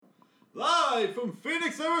Live from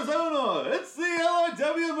Phoenix, Arizona, it's the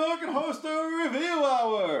LIW American Horror Story Review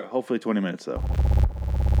Hour. Hopefully 20 minutes, though.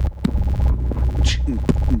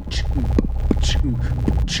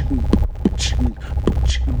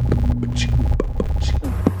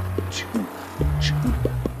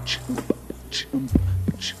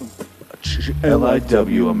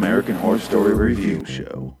 LIW American Horror Story Review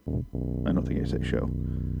Show. I don't think I say show.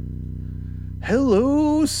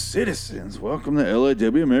 Hello, citizens. Welcome to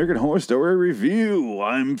LIW American Horror Story Review.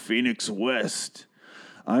 I'm Phoenix West.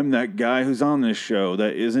 I'm that guy who's on this show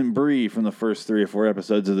that isn't Bree from the first 3 or 4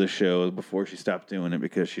 episodes of the show before she stopped doing it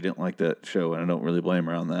because she didn't like that show, and I don't really blame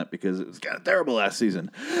her on that because it was kind of terrible last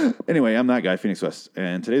season. Anyway, I'm that guy, Phoenix West,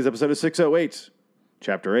 and today's episode is 608,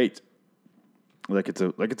 Chapter 8. Like it's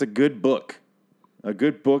a good book. A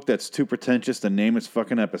good book that's too pretentious to name its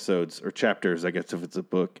fucking episodes, or chapters, I guess, if it's a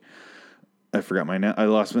book. I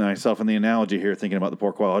lost myself in the analogy here, thinking about the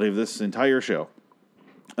poor quality of this entire show.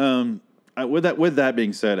 With that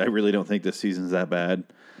being said, I really don't think this season's that bad.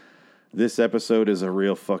 This episode is a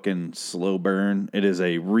real fucking slow burn. It is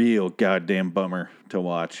a real goddamn bummer to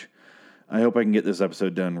watch. I hope I can get this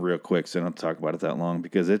episode done real quick so I don't talk about it that long,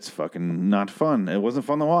 because it's fucking not fun. It wasn't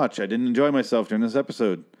fun to watch. I didn't enjoy myself during this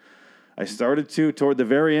episode. I started to toward the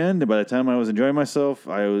very end, and by the time I was enjoying myself,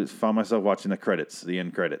 I found myself watching the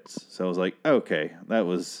end credits. So I was like, okay, that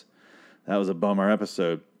was a bummer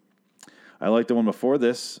episode. I liked the one before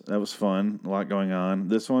this. That was fun. A lot going on.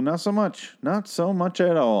 This one, not so much. Not so much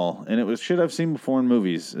at all. And it was shit I've seen before in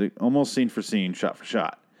movies. Almost scene for scene, shot for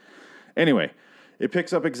shot. Anyway, it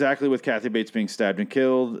picks up exactly with Kathy Bates being stabbed and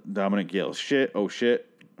killed. Dominic yells, shit, oh shit,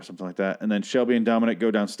 or something like that. And then Shelby and Dominic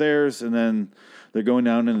go downstairs, and then they're going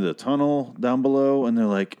down into the tunnel down below, and they're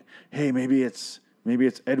like, hey, maybe it's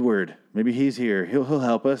Edward. Maybe he's here. He'll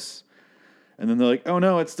help us. And then they're like, oh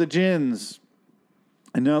no, it's the Djinns.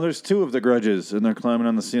 And now there's 2 of the Grudges, and they're climbing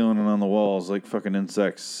on the ceiling and on the walls like fucking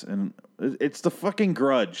insects. And it's the fucking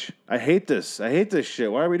Grudge. I hate this. I hate this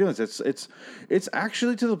shit. Why are we doing this? It's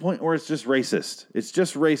actually to the point where it's just racist. It's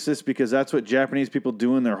just racist because that's what Japanese people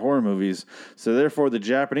do in their horror movies. So therefore, the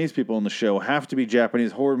Japanese people in the show have to be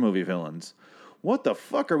Japanese horror movie villains. What the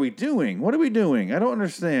fuck are we doing? What are we doing? I don't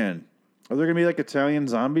understand. Are there going to be like Italian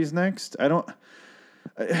zombies next?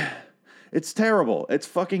 It's terrible. It's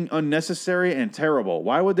fucking unnecessary and terrible.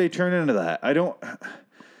 Why would they turn into that? I don't...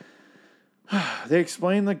 They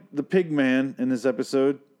explain the pig man in this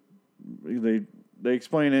episode. They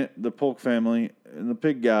explain it, the Polk family, and the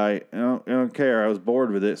pig guy. I don't care. I was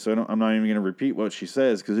bored with it, so I'm not even going to repeat what she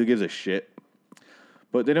says, because who gives a shit?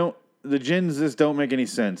 But they don't... The Djinns just don't make any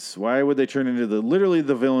sense. Why would they turn into literally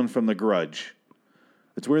the villain from The Grudge?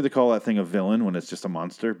 It's weird to call that thing a villain when it's just a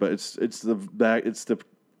monster, but it's the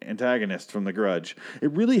antagonist from The Grudge. It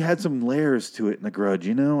really had some layers to it in The Grudge,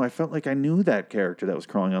 you know? I felt like I knew that character that was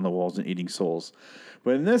crawling on the walls and eating souls.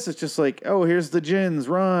 But in this, it's just like, oh, here's the Djinns,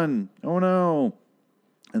 run! Oh no!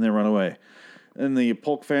 And they run away. And the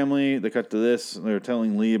Polk family, they cut to this, they're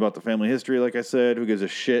telling Lee about the family history, like I said. Who gives a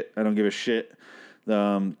shit? I don't give a shit.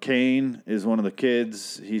 Kane is one of the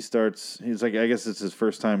kids. He's like, I guess it's his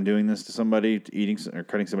first time doing this to somebody, eating or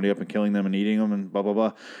cutting somebody up and killing them and eating them and blah, blah,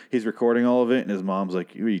 blah. He's recording all of it, and his mom's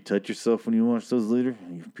like, you touch yourself when you watch those later?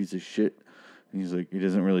 You piece of shit. And he's like, he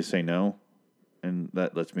doesn't really say no. And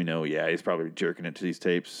that lets me know, yeah, he's probably jerking it to these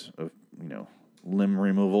tapes of, limb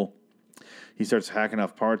removal. He starts hacking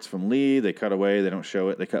off parts from Lee. They cut away. They don't show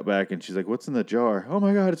it. They cut back, and she's like, what's in the jar? Oh,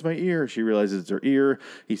 my God, it's my ear. She realizes it's her ear.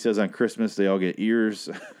 He says on Christmas they all get ears.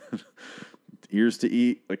 Ears to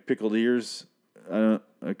eat, like pickled ears. I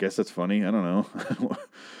guess that's funny. I don't know.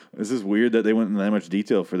 This is weird that they went into that much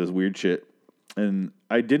detail for this weird shit. And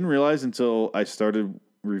I didn't realize until I started...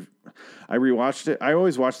 I rewatched it. I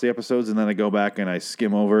always watch the episodes, and then I go back and I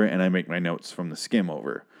skim over, and I make my notes from the skim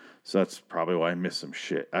over. So that's probably why I missed some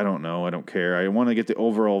shit. I don't know. I don't care. I want to get the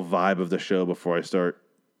overall vibe of the show before I start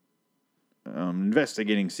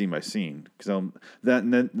investigating scene by scene. Because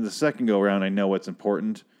then the second go around, I know what's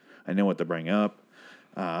important. I know what to bring up.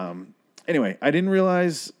 Anyway, I didn't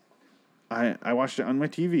realize I watched it on my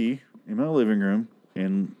TV in my living room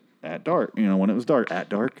at dark. When it was dark. At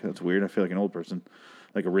dark. That's weird. I feel like an old person.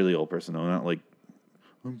 Like a really old person, though. Not like,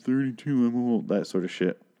 I'm 32, I'm old. That sort of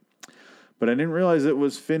shit. But I didn't realize it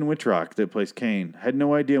was Finn Wittrock that plays Kane. I had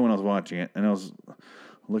no idea when I was watching it. And I was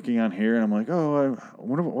looking on here, and I'm like, oh, I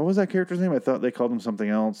wonder, what was that character's name? I thought they called him something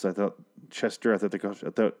else. I thought Chester. I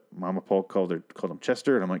thought Mama Paul called him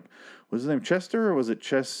Chester. And I'm like, was his name Chester, or was it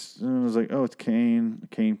Chess? And I was like, oh, it's Kane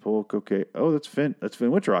Polk. Okay. Oh, that's Finn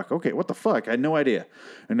Wittrock. Okay, what the fuck? I had no idea.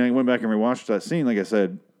 And then I went back and rewatched that scene, like I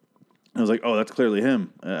said. I was like, oh, that's clearly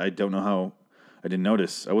him. I don't know how I didn't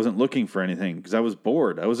notice. I wasn't looking for anything because I was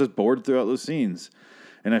bored. I was just bored throughout those scenes.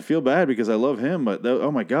 And I feel bad because I love him, but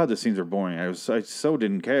oh my God, the scenes are boring. I so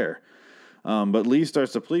didn't care. But Lee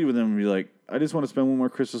starts to plead with him and be like, I just want to spend one more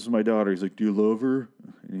Christmas with my daughter. He's like, do you love her?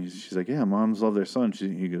 And she's like, yeah, moms love their son.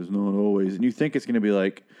 He goes, no, not always. And you think it's going to be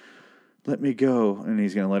like, let me go. And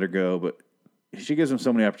he's going to let her go. But she gives him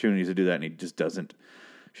so many opportunities to do that, and he just doesn't.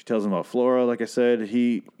 She tells him about Flora, like I said.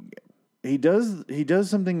 He does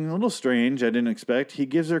something a little strange I didn't expect. He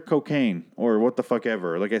gives her cocaine, or what the fuck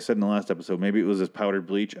ever. Like I said in the last episode, maybe it was his powdered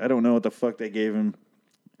bleach. I don't know what the fuck they gave him.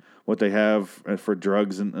 What they have for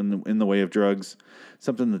drugs in the way of drugs,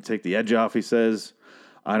 something to take the edge off. He says,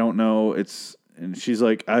 "I don't know." And she's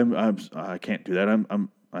like, I can't do that.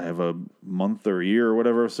 I have a month or a year or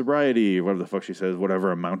whatever of sobriety, whatever the fuck she says,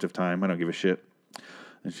 whatever amount of time. I don't give a shit."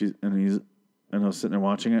 And I was sitting there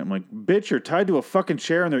watching it. I'm like, bitch, you're tied to a fucking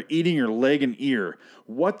chair and they're eating your leg and ear.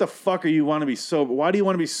 What the fuck are you want to be sober? Why do you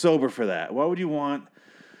want to be sober for that? What are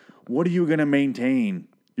you going to maintain?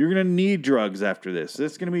 You're going to need drugs after this.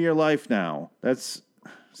 This is going to be your life now. That's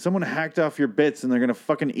someone hacked off your bits and they're going to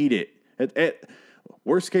fucking eat it. At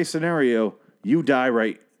worst case scenario, you die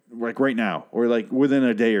right now, or like within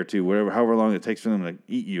a day or two, however long it takes for them to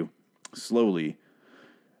eat you slowly.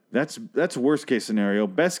 That's worst case scenario.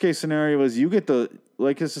 Best case scenario is you get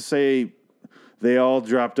let's just say they all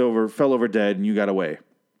fell over dead and you got away.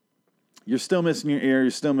 You're still missing your ear.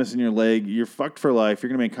 You're still missing your leg. You're fucked for life. You're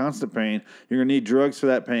going to be in constant pain. You're going to need drugs for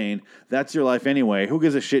that pain. That's your life anyway. Who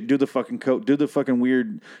gives a shit? Do the fucking coke. Do the fucking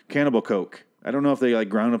weird cannibal coke. I don't know if they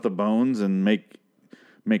ground up the bones and make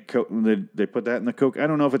coke. They put that in the coke. I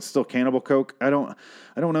don't know if it's still cannibal coke. I don't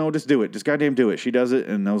know. Just do it. Just goddamn do it. She does it,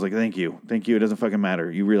 and I was like, thank you. It doesn't fucking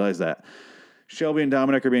matter. You realize that. Shelby and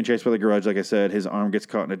Dominic are being chased by the garage. Like I said, his arm gets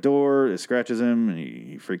caught in a door. It scratches him, and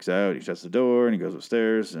he freaks out. He shuts the door, and he goes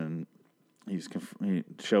upstairs, and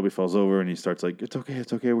Shelby falls over, and he starts like, it's okay.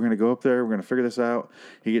 We're going to go up there. We're going to figure this out.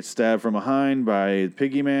 He gets stabbed from behind by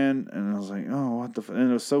Piggy Man, and I was like, oh, what the and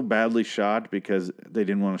it was so badly shot because they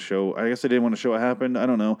didn't want to show, I guess they didn't want to show what happened. I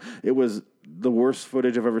don't know. It was the worst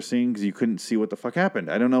footage I've ever seen because you couldn't see what the fuck happened.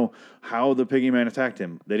 I don't know how the Piggy Man attacked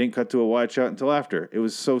him. They didn't cut to a wide shot until after. It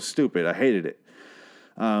was so stupid. I hated it.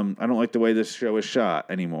 I don't like the way this show is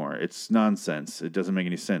shot anymore. It's nonsense. It doesn't make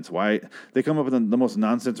any sense. Why they come up with the most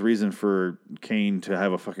nonsense reason for Kane to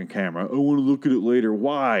have a fucking camera? I want to look at it later.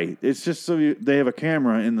 Why? It's just so they have a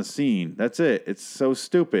camera in the scene. That's it. It's so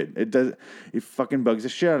stupid. It fucking bugs the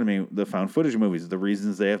shit out of me. The found footage movies, the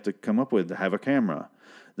reasons they have to come up with to have a camera.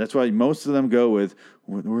 That's why most of them go with,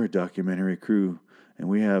 we're a documentary crew, and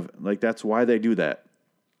we have that's why they do that.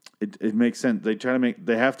 It makes sense.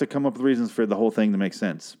 They have to come up with reasons for the whole thing to make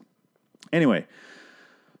sense. Anyway,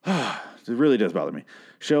 it really does bother me.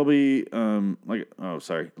 Shelby,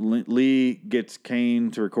 Lee gets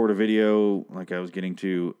Kane to record a video, like I was getting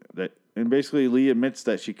to that, and basically Lee admits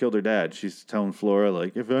that she killed her dad. She's telling Flora,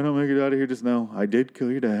 like, if I don't make it out of here, just know I did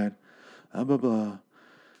kill your dad. Blah blah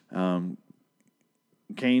blah.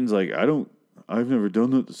 Kane's like, I've never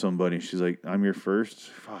done that to somebody. She's like, I'm your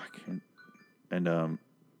first. Fuck. And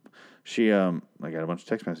she I got a bunch of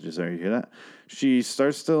text messages there. You hear that? She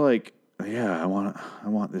starts to yeah, I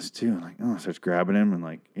want this too. And starts grabbing him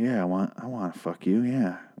and yeah, I want to fuck you.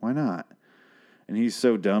 Yeah, why not? And he's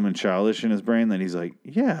so dumb and childish in his brain that he's like,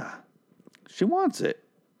 yeah, she wants it.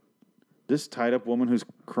 This tied up woman who's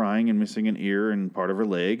crying and missing an ear and part of her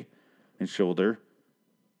leg and shoulder,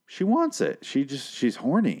 she wants it. She's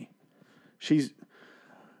horny.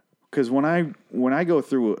 Because when I go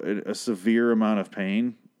through a severe amount of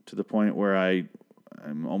pain to the point where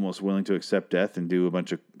I'm almost willing to accept death and do a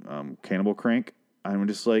bunch of cannibal crank, I'm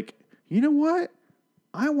just like, you know what?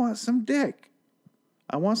 I want some dick.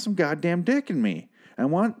 I want some goddamn dick in me. I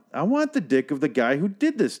want the dick of the guy who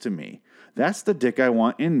did this to me. That's the dick I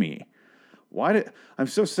want in me. I'm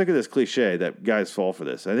so sick of this cliche that guys fall for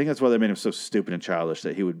this. I think that's why they made him so stupid and childish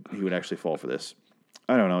that he would actually fall for this.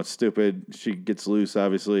 I don't know. It's stupid. She gets loose,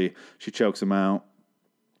 obviously. She chokes him out.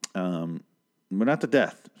 But not to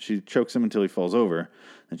death. She chokes him until he falls over.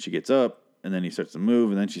 Then she gets up, and then he starts to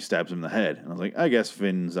move, and then she stabs him in the head. And I was like, I guess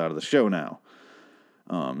Finn's out of the show now.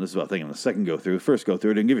 This is about thinking of the second go-through. The first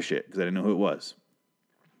go-through, I didn't give a shit because I didn't know who it was.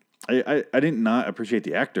 I did not appreciate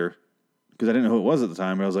the actor because I didn't know who it was at the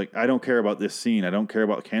time. But I was like, I don't care about this scene. I don't care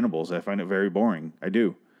about cannibals. I find it very boring. I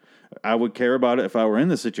do. I would care about it if I were in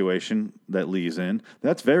the situation that Lee's in.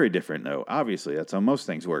 That's very different, though. Obviously, that's how most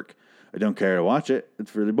things work. I don't care to watch it.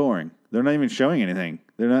 It's really boring. They're not even showing anything.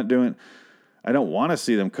 They're not doing... I don't want to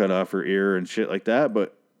see them cut off her ear and shit like that,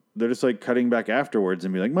 but they're just cutting back afterwards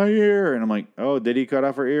and be like, my ear! And I'm like, oh, did he cut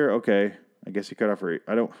off her ear? Okay. I guess he cut off her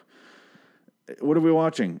ear. What are we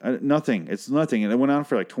watching? Nothing. It's nothing. And it went on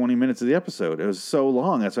for like 20 minutes of the episode. It was so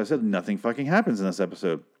long. That's why I said nothing fucking happens in this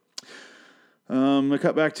episode. They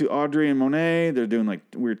cut back to Audrey and Monet. They're doing like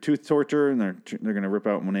weird tooth torture, and they're gonna rip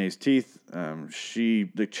out Monet's teeth.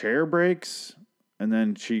 The chair breaks, and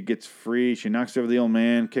then she gets free. She knocks over the old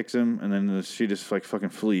man, kicks him, and then she just like fucking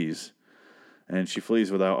flees. And she flees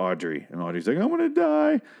without Audrey. And Audrey's like, I'm gonna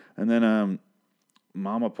die. And then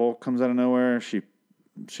Mama Polk comes out of nowhere. She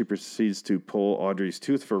proceeds to pull Audrey's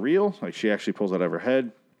tooth for real. Like she actually pulls it out of her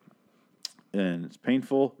head, and it's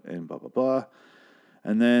painful and blah blah blah.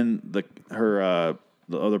 And then the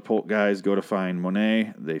other Polk guys go to find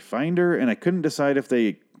Monet. They find her, and I couldn't decide if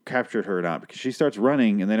they captured her or not because she starts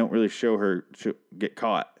running, and they don't really show her get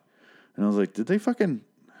caught. And I was like, did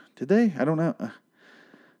they? I don't know.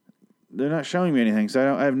 They're not showing me anything,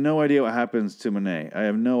 so I have no idea what happens to Monet. I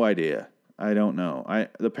have no idea. I don't know.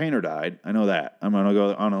 The painter died. I know that. I'm going to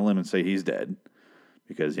go on a limb and say he's dead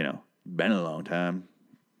because, been a long time.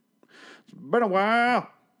 It's been a while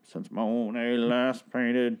since Monet last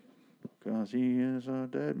painted because he is a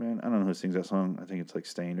dead man. I don't know who sings that song. I think it's like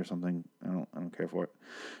Stained or something. I don't care for it.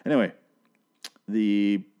 Anyway,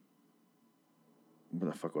 where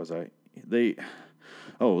the fuck was I?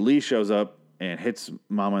 Lee shows up and hits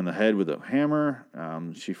Mama in the head with a hammer.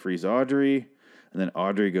 She frees Audrey. And then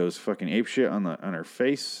Audrey goes fucking apeshit on her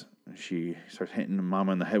face. She starts hitting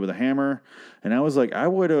Mama in the head with a hammer. And I was like, I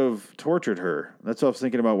would have tortured her. That's what I was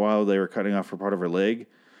thinking about while they were cutting off her part of her leg.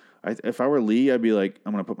 If I were Lee, I'd be like,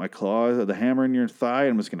 I'm going to put my claw, the hammer in your thigh,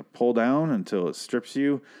 and I'm just going to pull down until it strips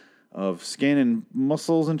you of skin and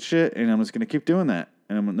muscles and shit. And I'm just going to keep doing that.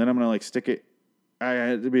 And then I'm going to like stick it. I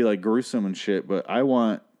had to be like gruesome and shit, but I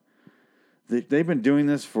want... They've been doing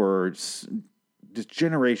this for... just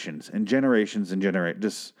generations and generations and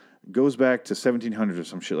just goes back to 1700s or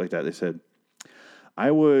some shit like that. They said,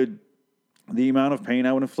 the amount of pain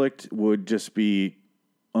I would inflict would just be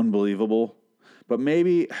unbelievable. But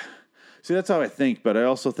maybe, see, that's how I think. But I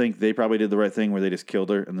also think they probably did the right thing where they just killed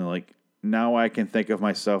her. And they're like, now I can think of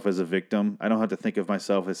myself as a victim. I don't have to think of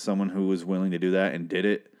myself as someone who was willing to do that and did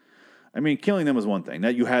it. I mean, killing them was one thing.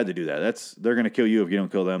 That you had to do that. They're going to kill you if you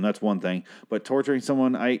don't kill them. That's one thing. But torturing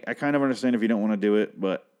someone, I kind of understand if you don't want to do it.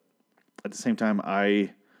 But at the same time,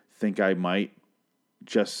 I think I might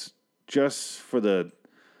just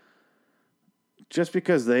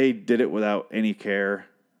because they did it without any care.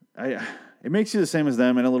 It makes you the same as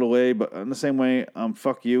them in a little way. But in the same way,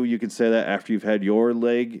 fuck you. You can say that after you've had your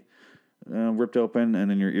leg ripped open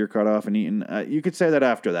and then your ear cut off and eaten. You could say that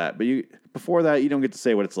after that, but before that, you don't get to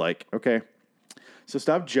say what it's like, okay? So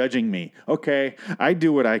stop judging me, okay? I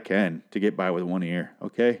do what I can to get by with one ear,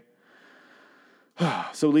 okay?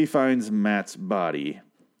 So Lee finds Matt's body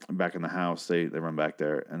back in the house. They run back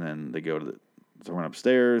there, and then they go to run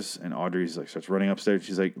upstairs, and Audrey's like starts running upstairs.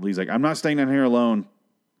 Lee's like, I'm not staying down here alone.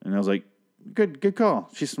 And I was like, Good call.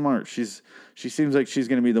 She's smart. She seems like she's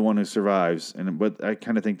going to be the one who survives. But I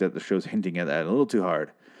kind of think that the show's hinting at that a little too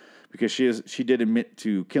hard because she did admit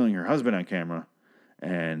to killing her husband on camera,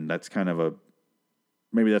 and that's kind of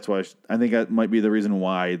maybe that's why I think that might be the reason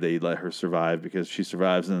why they let her survive because she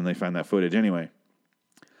survives and then they find that footage anyway.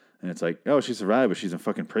 And it's like, oh, she survived, but she's in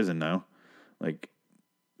fucking prison now. Like,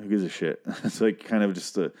 who gives a shit? It's like kind of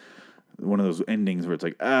just one of those endings where it's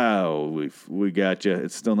like, oh, we got you.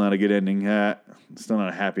 It's still not a good ending. It's still not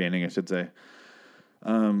a happy ending, I should say.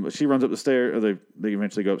 But she runs up the stairs, or they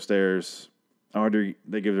eventually go upstairs. Audrey,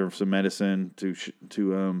 they give her some medicine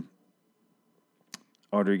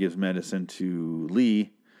Audrey gives medicine to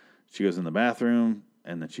Lee. She goes in the bathroom,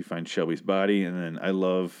 and then she finds Shelby's body. And then I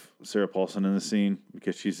love Sarah Paulson in the scene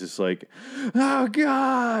because she's just like, oh,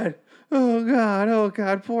 God. Oh, God. Oh,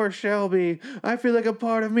 God. Poor Shelby. I feel like a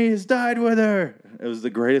part of me has died with her. It was the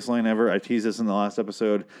greatest line ever. I teased this in the last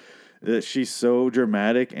episode. That she's so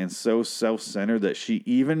dramatic and so self-centered that she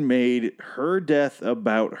even made her death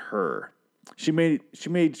about her. She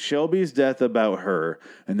made Shelby's death about her,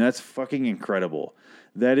 and that's fucking incredible.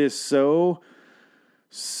 That is so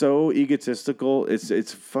egotistical.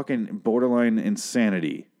 It's fucking borderline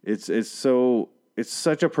insanity. It's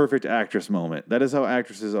such a perfect actress moment. That is how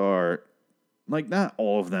actresses are. Like, not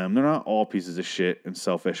all of them. They're not all pieces of shit and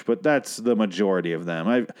selfish, but that's the majority of them.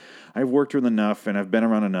 I've worked with enough, and I've been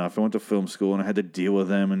around enough. I went to film school, and I had to deal with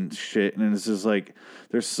them and shit. And it's just like,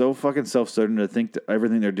 they're so fucking self-certain to think that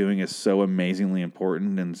everything they're doing is so amazingly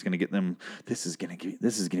important, and it's going to get them, this is going to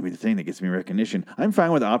be the thing that gets me recognition. I'm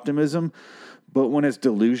fine with optimism, but when it's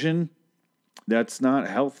delusion, that's not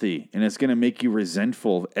healthy, and it's going to make you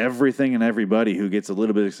resentful of everything and everybody who gets a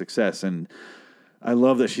little bit of success. And I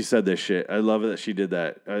love that she said this shit. I love that she did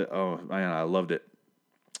that. I loved it.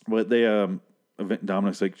 But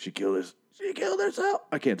Dominic's like, she killed herself.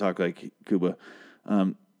 I can't talk like Cuba.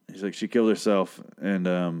 He's like, she killed herself,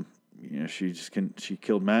 and she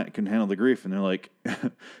killed Matt, couldn't handle the grief, and they're like,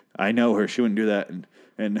 I know her, she wouldn't do that.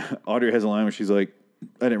 And Audrey has a line where she's like,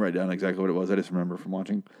 I didn't write down exactly what it was, I just remember from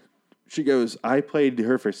watching. She goes, I played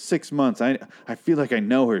her for 6 months. I feel like I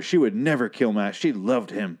know her. She would never kill Matt. She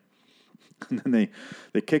loved him. And then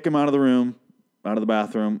they kick him out of the room, out of the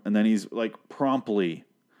bathroom, and then he's like promptly,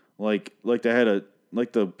 like they had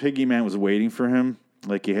the piggy man was waiting for him,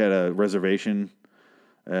 like he had a reservation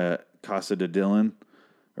at Casa de Dylan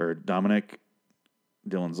or Dominic.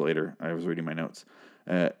 Dylan's later. I was reading my notes,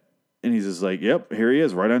 and he's just like, "Yep, here he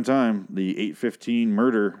is, right on time." The 8:15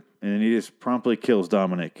 murder, and then he just promptly kills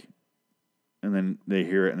Dominic. And then they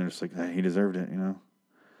hear it, and they're just like, "He deserved it," you know.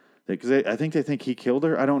 Because I think they think he killed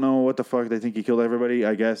her. I don't know what the fuck. They think he killed everybody,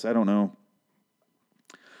 I guess. I don't know.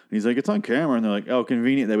 And he's like, it's on camera. And they're like, oh,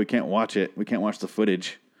 convenient that we can't watch it. We can't watch the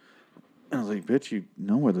footage. And I was like, bitch, you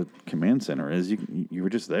know where the command center is. You were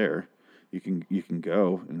just there. You can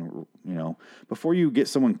go. And, you know, before you get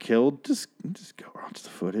someone killed, just go watch the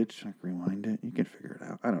footage. Like, rewind it. You can figure it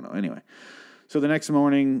out. I don't know. Anyway. So the next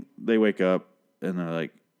morning, they wake up, and they're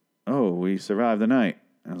like, oh, we survived the night.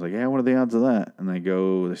 And I was like, yeah, what are the odds of that? And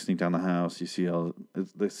they sneak down the house. You see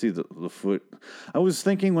they see the foot. I was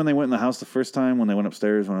thinking when they went in the house the first time, when they went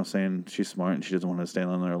upstairs, when I was saying she's smart and she doesn't want to stay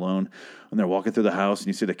alone there alone. And they're walking through the house and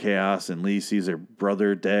you see the chaos and Lee sees her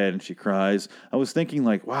brother dead and she cries. I was thinking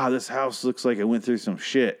like, wow, this house looks like it went through some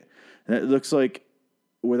shit. And it looks like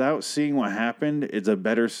without seeing what happened, it's a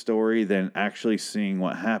better story than actually seeing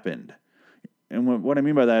what happened. And what I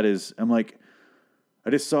mean by that is I'm like, I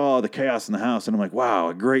just saw the chaos in the house, and I'm like, wow,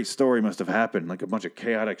 a great story must have happened, like a bunch of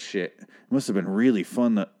chaotic shit. It must have been really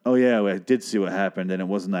fun. Oh, yeah, I did see what happened, and it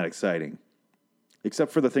wasn't that exciting.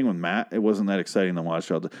 Except for the thing with Matt, it wasn't that exciting to watch.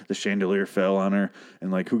 The chandelier fell on her,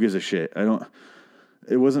 and like, who gives a shit?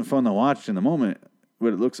 It wasn't fun to watch in the moment,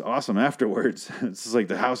 but it looks awesome afterwards. It's just like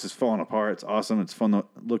the house is falling apart. It's awesome. It's fun to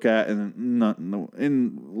look at, and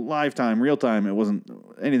in live time, real time, it wasn't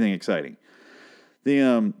anything exciting.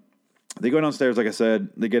 They go downstairs, like I said.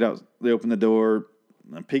 They get out. They open the door.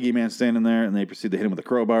 A piggy man's standing there, and they proceed to hit him with a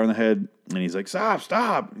crowbar in the head. And he's like,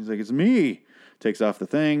 stop. He's like, it's me. Takes off the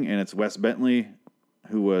thing, and it's Wes Bentley,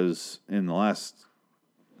 who was in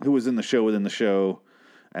the show within the show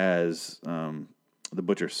as the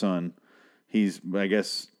butcher's son. He's, I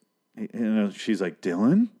guess, she's like,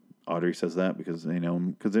 Dylan? Audrey says that because they know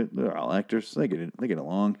him, because they're all actors. They get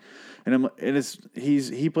along.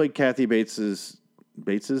 He played Kathy Bates.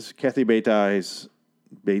 Kathy Bates,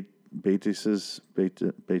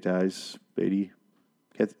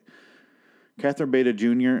 Catherine Beta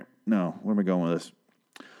Jr. No, where am I going with this?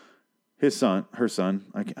 Her son.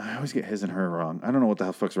 I always get his and her wrong. I don't know what the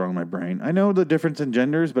hell fuck's wrong with my brain. I know the difference in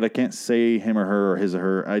genders, but I can't say him or her or his or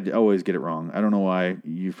her. I always get it wrong. I don't know why.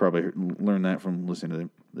 You've probably learned that from listening to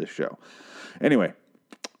this show. Anyway,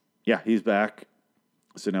 yeah, he's back.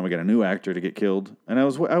 So now we got a new actor to get killed, and I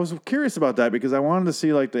was curious about that because I wanted to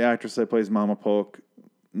see like the actress that plays Mama Polk,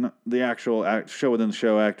 not the actual show within the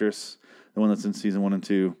show actress, the one that's in season 1 and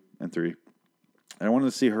 2 and 3. And I wanted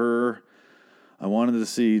to see her. I wanted to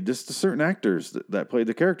see just the certain actors that played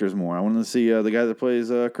the characters more. I wanted to see the guy that plays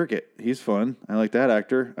Cricket. He's fun. I like that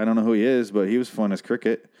actor. I don't know who he is, but he was fun as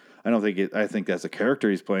Cricket. I think that's a character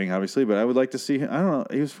he's playing, obviously, but I would like to see him. I don't know.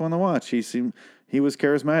 He was fun to watch. He was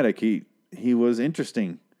charismatic. He was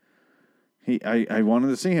interesting. I wanted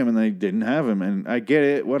to see him, and they didn't have him. And I get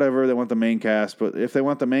it, whatever. They want the main cast, but if they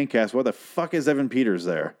want the main cast, why the fuck is Evan Peters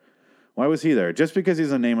there? Why was he there? Just because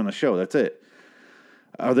he's a name on the show. That's it.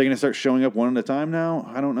 Are they going to start showing up one at a time now?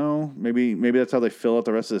 I don't know. Maybe that's how they fill out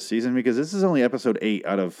the rest of the season, because this is only episode 8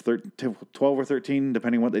 out of 12 or 13,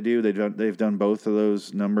 depending on what they do. They've done both of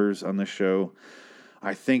those numbers on this show.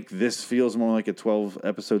 I think this feels more like a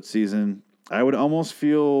 12-episode season. I would almost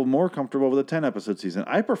feel more comfortable with a 10-episode season.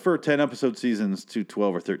 I prefer 10-episode seasons to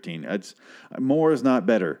 12 or 13. More is not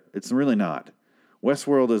better. It's really not.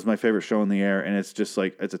 Westworld is my favorite show in the air, and it's just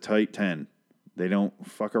like, it's a tight 10. They don't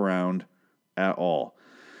fuck around at all.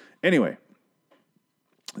 Anyway,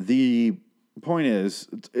 the point is,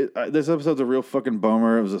 this episode's a real fucking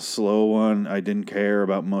bummer. It was a slow one. I didn't care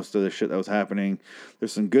about most of the shit that was happening.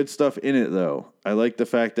 There's some good stuff in it, though. I like the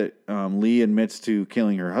fact that Lee admits to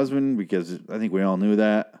killing her husband, because I think we all knew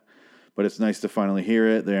that. But it's nice to finally hear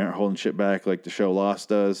it. They aren't holding shit back like the show Lost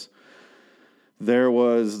does. There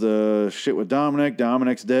was the shit with Dominic.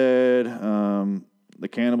 Dominic's dead. The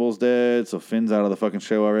cannibal's dead, so Finn's out of the fucking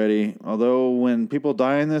show already. Although, when people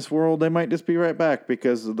die in this world, they might just be right back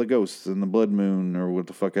because of the ghosts and the blood moon, or what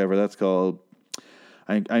the fuck ever that's called.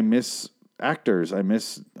 I miss actors. I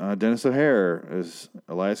miss Dennis O'Hare as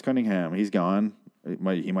Elias Cunningham. He's gone.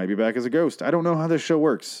 He might be back as a ghost. I don't know how this show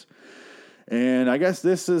works. And I guess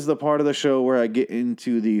this is the part of the show where I get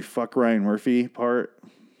into the fuck Ryan Murphy part.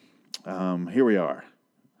 Here we are.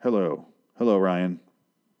 Hello, Ryan.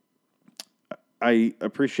 I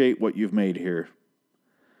appreciate what you've made here.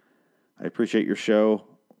 I appreciate your show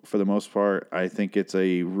for the most part. I think it's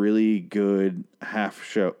a really good half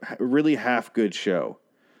good show.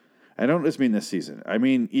 I don't just mean this season. I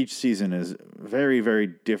mean each season is very, very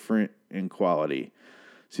different in quality.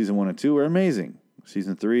 Season 1 and 2 are amazing.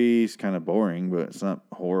 Season 3 is kind of boring, but it's not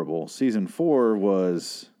horrible. Season 4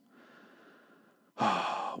 was...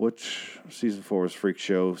 Season 4 was Freak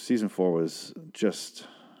Show. Season 4 was just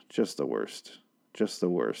the worst. Just the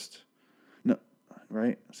worst. No,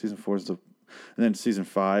 right? Season 4 is the... And then Season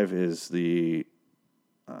 5 is the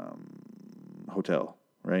Hotel,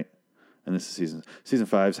 right? And this is Season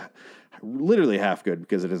 5's literally half good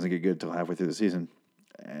because it doesn't get good until halfway through the season.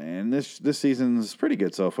 And this season's pretty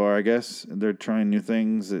good so far, I guess. They're trying new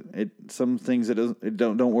things. Some things that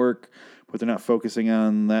don't work, but they're not focusing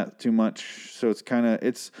on that too much. So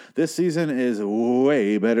this season is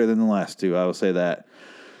way better than the last two. I will say that.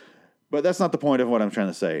 But that's not the point of what I'm trying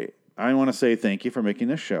to say. I want to say thank you for making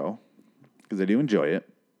this show because I do enjoy it.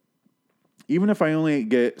 Even if I only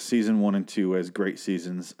get season 1 and 2 as great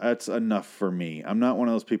seasons, that's enough for me. I'm not one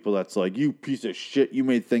of those people that's like, you piece of shit, you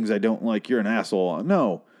made things I don't like, you're an asshole.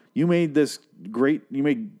 No, you made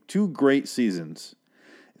 2 great seasons.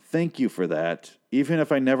 Thank you for that. Even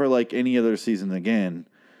if I never like any other season again,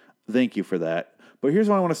 thank you for that. But here's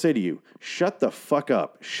what I want to say to you. Shut the fuck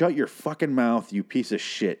up. Shut your fucking mouth, you piece of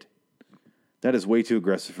shit. That is way too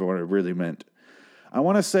aggressive for what I really meant. I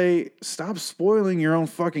want to say, stop spoiling your own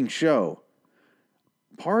fucking show.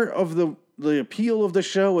 Part of the appeal of the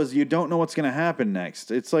show is you don't know what's going to happen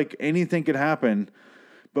next. It's like anything could happen.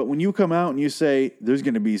 But when you come out and you say, there's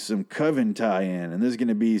going to be some Coven tie-in, and there's going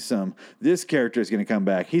to be this character is going to come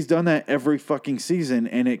back. He's done that every fucking season,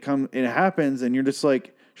 and it happens, and you're just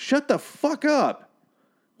like, shut the fuck up.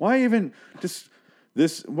 Why even just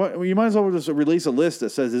this? You might as well just release a list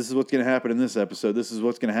that says this is what's going to happen in this episode. This is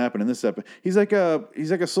what's going to happen in this episode. He's like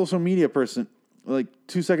a social media person. Like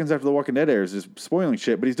 2 seconds after The Walking Dead airs, just spoiling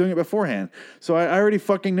shit, but he's doing it beforehand. So I already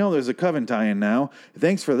fucking know there's a Coven tie-in now.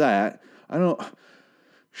 Thanks for that.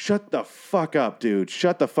 Shut the fuck up, dude.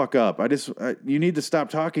 Shut the fuck up. You need to stop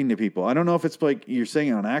talking to people. I don't know if it's like you're saying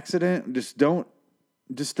it on accident.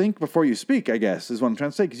 Just think before you speak, I guess, is what I'm trying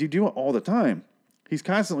to say, because you do it all the time. He's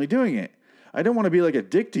constantly doing it. I don't want to be like a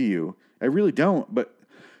dick to you. I really don't, but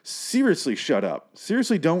seriously, shut up.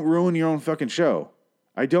 Seriously, don't ruin your own fucking show.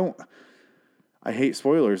 I hate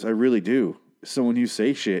spoilers. I really do. So when you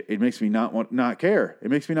say shit, it makes me not care. It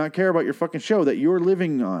makes me not care about your fucking show that you're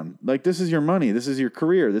living on. Like, this is your money. This is your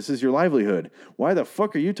career. This is your livelihood. Why the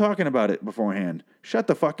fuck are you talking about it beforehand? Shut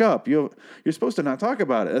the fuck up. You're supposed to not talk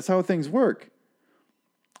about it. That's how things work.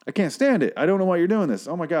 I can't stand it. I don't know why you're doing this.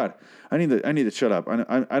 Oh my God. I need to shut up.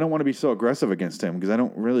 I don't want to be so aggressive against him because I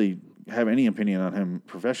don't really have any opinion on him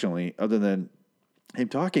professionally other than him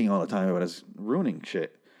talking all the time about his ruining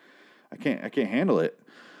shit. I can't handle it.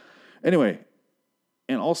 Anyway,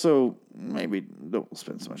 and also maybe don't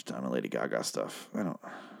spend so much time on Lady Gaga stuff.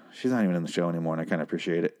 She's not even in the show anymore, and I kind of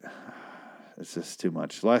appreciate it. It's just too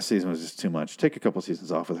much. Last season was just too much. Take a couple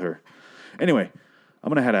seasons off with her. Anyway, I'm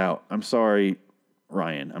gonna head out. I'm sorry,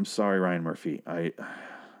 Ryan. I'm sorry, Ryan Murphy. I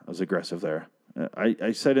was aggressive there.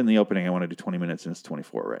 I said in the opening I want to do 20 minutes, and it's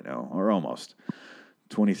 24 right now, or almost.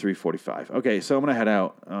 23:45. Okay, so I'm going to head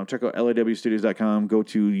out. Check out LAWstudios.com. Go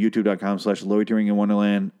to youtube.com/Loitering in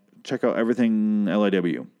Wonderland. Check out everything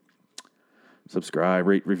LAW. Subscribe,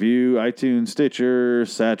 rate, review, iTunes, Stitcher,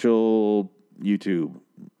 Satchel, YouTube,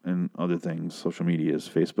 and other things. Social medias,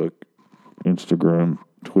 Facebook, Instagram,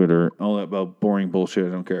 Twitter, all that about boring bullshit I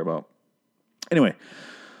don't care about. Anyway,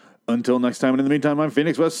 until next time, and in the meantime, I'm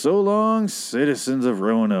Phoenix West. So long, citizens of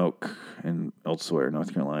Roanoke and elsewhere,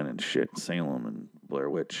 North Carolina and shit, Salem and Blair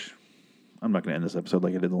Witch. I'm not going to end this episode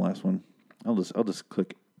like I did the last one. I'll just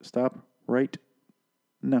click stop right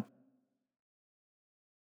now.